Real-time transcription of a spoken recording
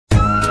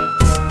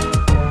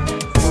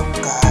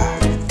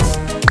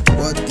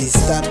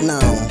start now.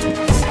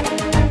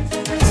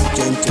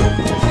 Gentle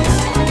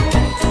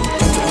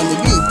on the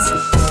beat.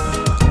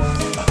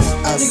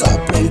 Asa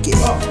Pranky.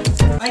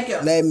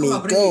 Let me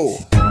go.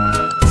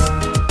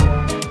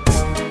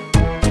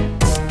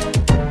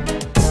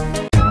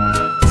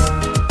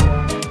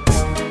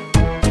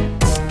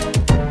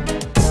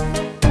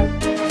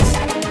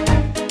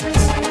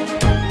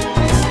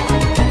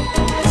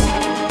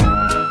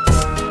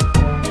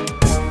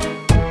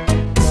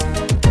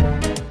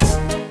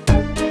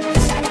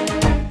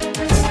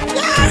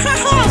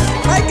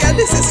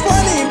 This is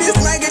funny. This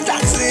Michael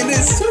Jackson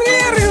is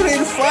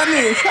really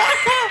funny.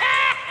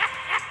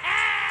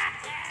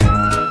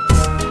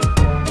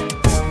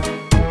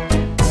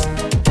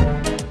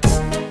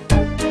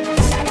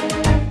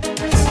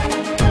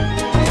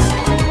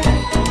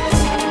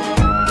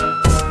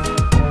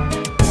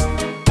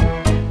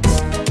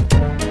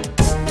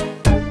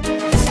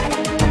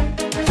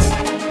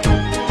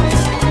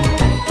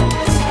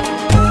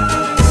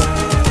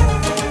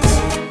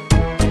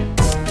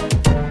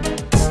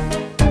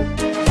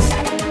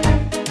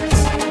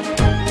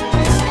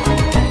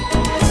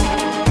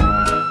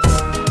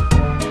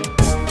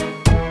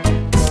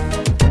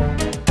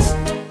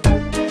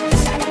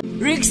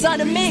 On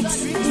the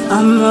mix.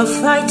 I'm a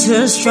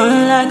fighter,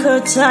 strong like a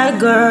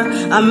tiger.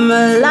 I'm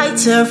a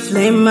lighter,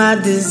 flame I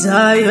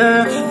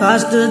desire.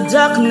 Past the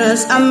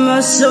darkness, I'm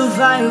a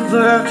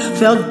survivor.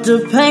 Felt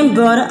the pain,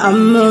 but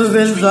I'm a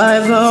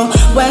revival.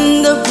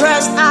 When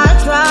depressed, I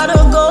try to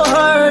go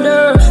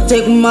harder.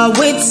 Take my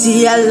weight,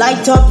 see I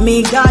light up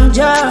me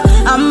ganja.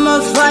 I'm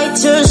a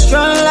fighter,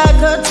 strong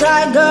like a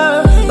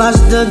tiger.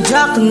 Past the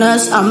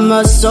darkness, I'm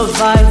a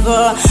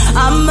survivor.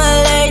 I'm a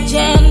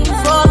legend,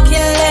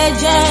 fucking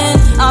legend.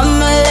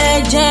 I'm a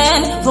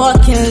legend,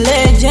 fucking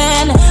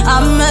legend.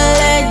 I'm a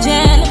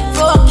legend,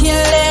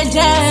 fucking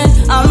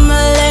legend. I'm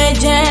a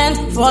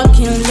legend,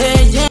 fucking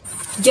legend.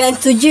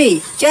 Gentle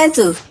G,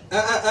 Gentle.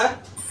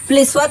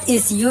 Please, what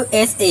is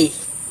USA?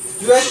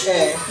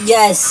 USA?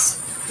 Yes.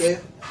 Okay.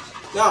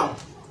 Now,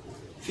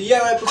 if you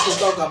hear when people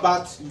talk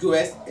about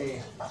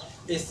USA,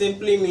 it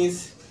simply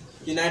means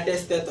United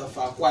States of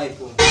Akwa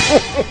Ibom.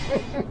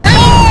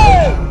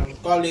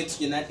 Call it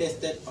United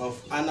States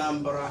of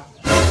Anambra.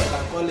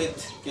 Call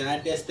it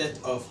United States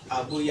of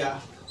Abuja.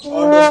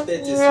 All those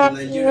states in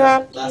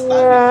Nigeria that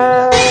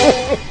start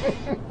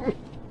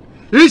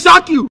with He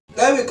shock you.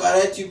 Let me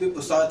correct you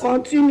people something.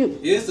 Continue.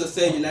 You used to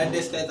say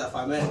United States of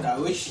America.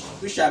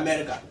 Which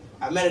America?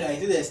 America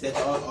is it a state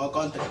or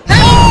country?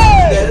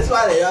 That is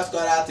why they just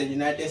call out the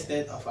United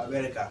States of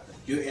America.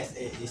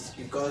 USA is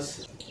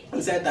because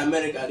inside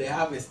America they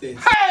have a state.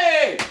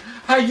 Hey!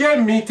 I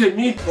hear me to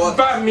me,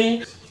 but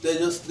me.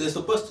 They're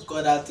supposed to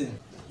call that thing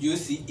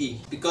UCA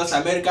because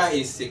America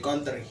is a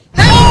country.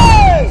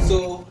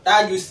 So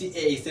that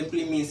UCA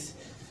simply means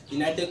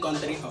United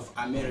Country of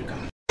America.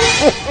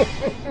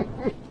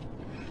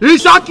 He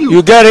shock you.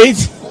 You get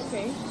it?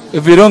 Okay.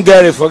 If you don't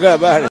get it, forget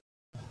about it.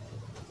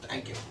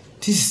 Thank you.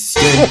 This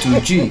is Gentle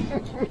G.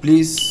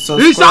 Please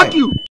He shock subscribe. you.